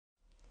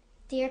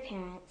Dear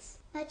parents,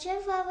 much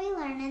of what we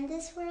learn in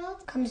this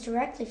world comes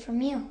directly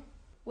from you.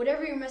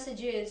 Whatever your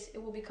message is,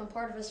 it will become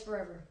part of us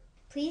forever.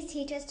 Please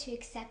teach us to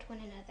accept one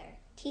another.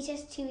 Teach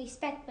us to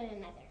respect one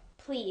another.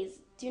 Please,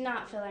 do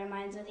not fill our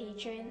minds with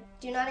hatred.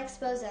 Do not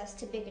expose us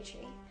to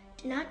bigotry.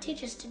 Do not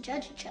teach us to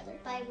judge each other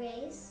by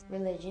race,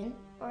 religion,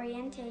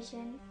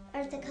 orientation,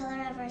 or the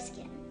color of our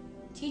skin.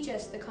 Teach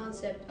us the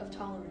concept of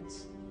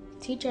tolerance.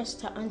 Teach us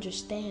to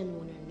understand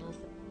one another.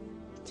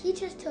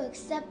 Teach us to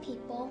accept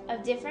people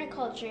of different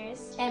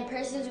cultures and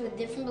persons with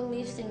different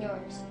beliefs than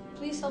yours.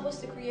 Please help us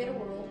to create a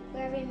world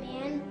where every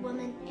man,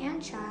 woman,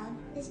 and child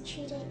is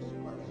treated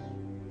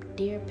equally.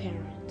 Dear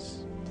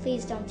parents,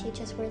 please don't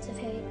teach us words of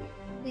hate.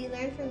 We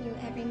learn from you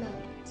every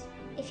moment.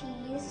 If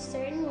you use a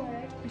certain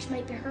word which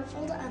might be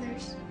hurtful to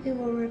others, we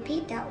will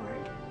repeat that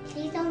word.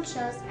 Please don't show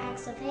us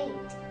acts of hate.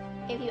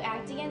 If you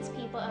act against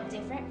people of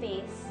different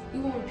faiths, we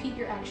will repeat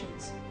your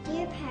actions.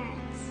 Dear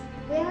parents,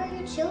 we are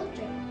your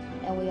children,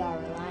 and we are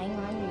relying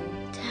on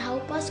you to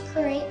help us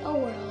create a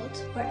world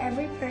where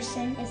every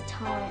person is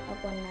tolerant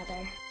of one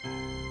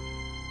another.